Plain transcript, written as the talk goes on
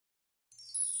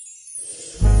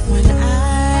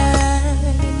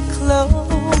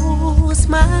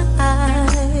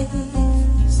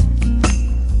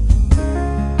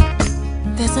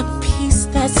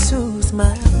cross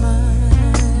my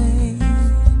mind.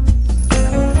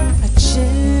 A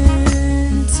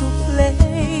gentle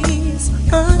place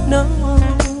unknown,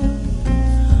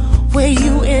 where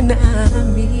you and I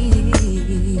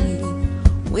meet,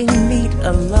 we meet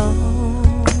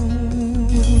alone.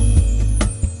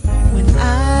 When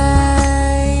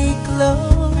I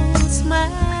close my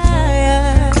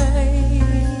eyes,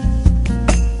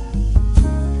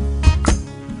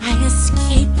 I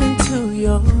escape into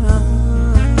your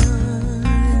arms.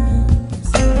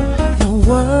 No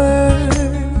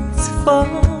words for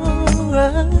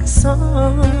a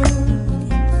song,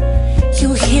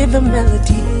 you hear the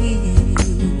melody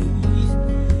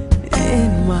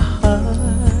in my heart,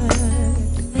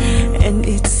 and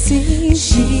it sings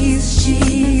Jesus,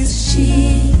 Jesus,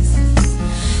 Jesus,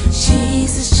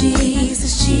 Jesus,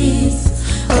 Jesus, Jesus.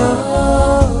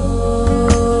 Oh,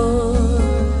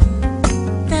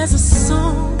 there's a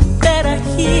song that I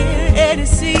hear and it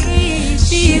sings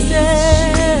Jesus.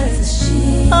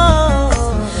 Oh,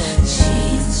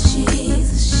 Jesus,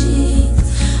 Jesus, Jesus.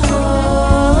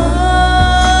 Oh.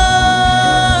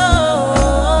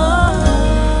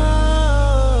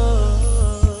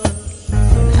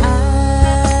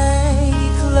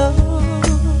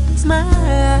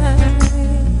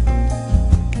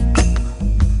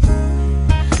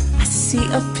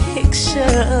 A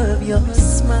picture of your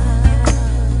smile.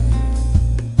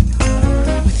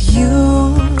 With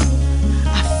you,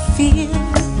 I feel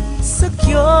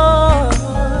secure.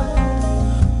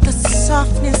 The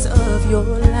softness of your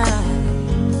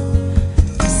light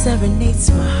serenades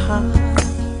my heart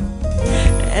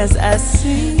as I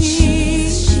sing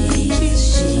Jesus,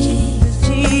 Jesus, Jesus,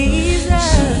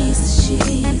 Jesus,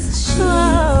 Jesus.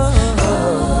 Oh.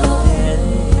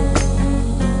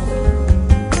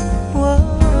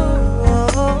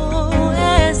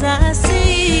 I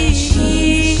see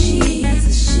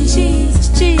Jesus, Jesus,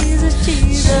 Jesus,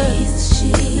 Jesus,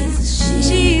 Jesus,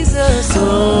 Jesus.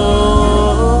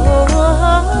 Oh,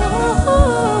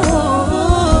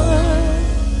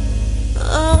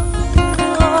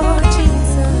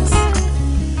 Jesus.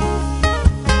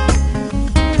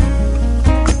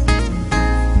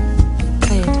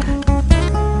 Play it down.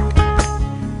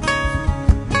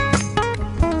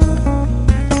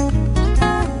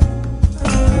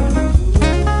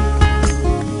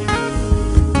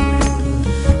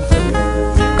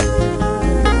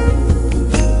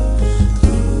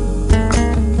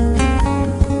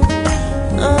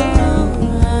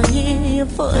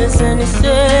 And it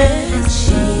says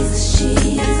Jesus,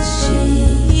 Jesus,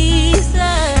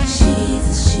 Jesus, Jesus,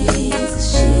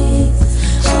 Jesus,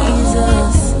 Jesus,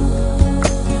 Jesus.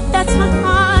 That's my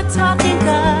heart talking,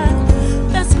 God.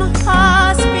 That's my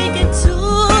heart speaking to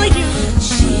you.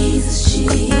 Jesus,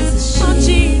 Jesus, oh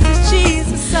Jesus,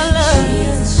 Jesus, I love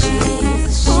you.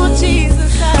 Oh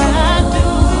Jesus, I do.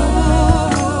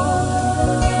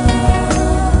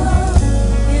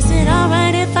 Is it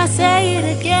alright if I say it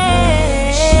again?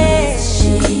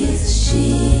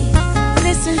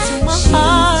 Listen to my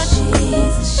heart.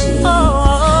 Oh,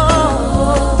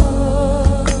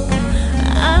 I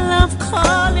love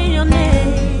calling your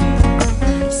name.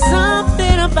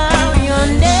 Something about your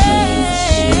name.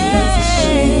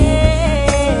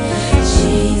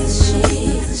 Jesus,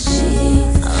 Jesus,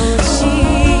 Jesus. Oh,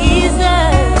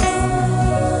 Jesus.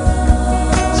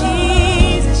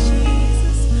 Jesus,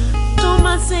 Jesus. Don't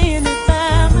mind saying it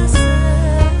by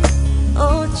myself.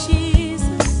 Oh,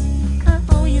 Jesus, I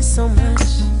owe you so much.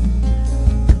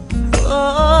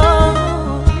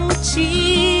 Oh,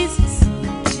 Jesus,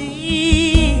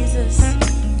 Jesus.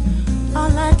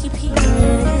 All I keep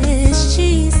hearing is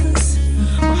Jesus.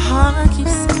 My heart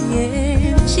keeps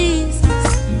singing Jesus.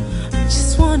 I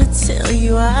just wanna tell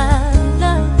you I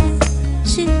love you,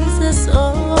 Jesus.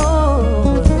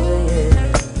 Oh,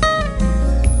 yeah.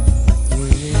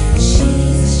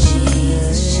 Jesus,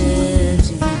 Jesus,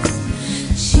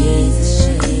 Jesus, Jesus,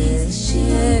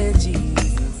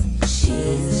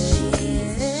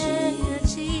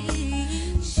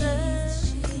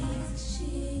 Jesus,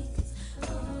 Jesus.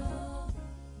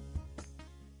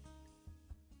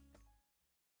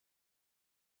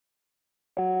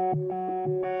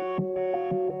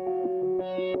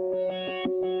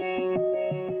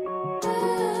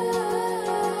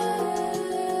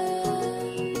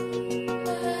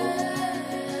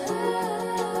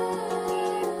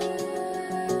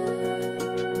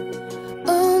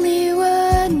 Only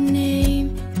one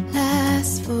name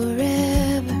lasts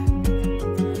forever.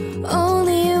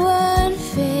 Only one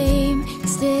fame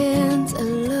stands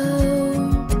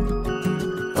alone.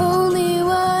 Only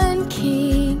one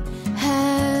king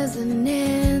has an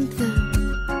end.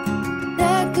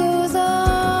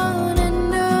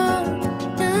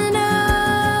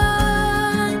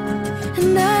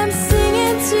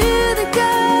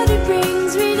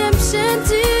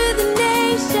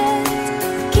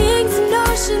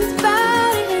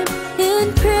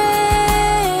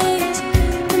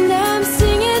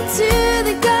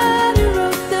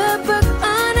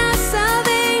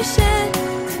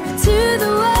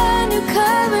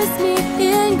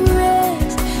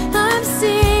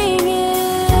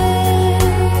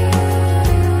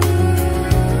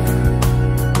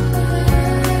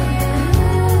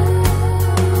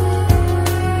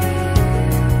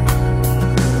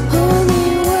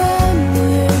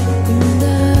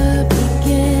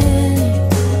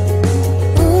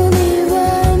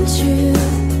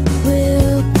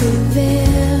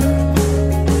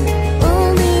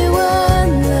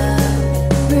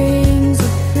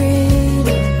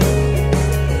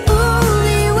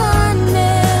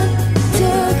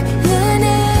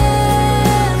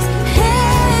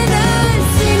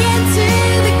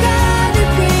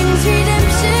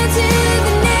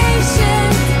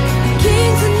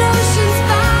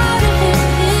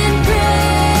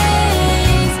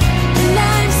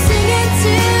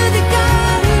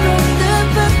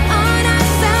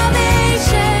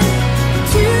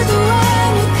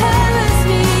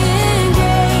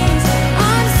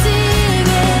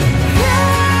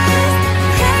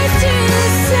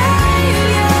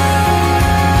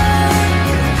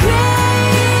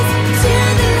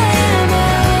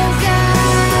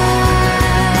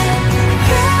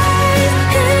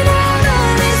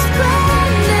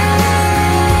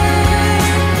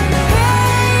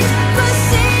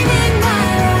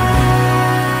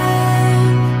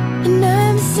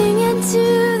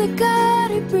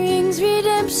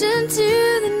 attention to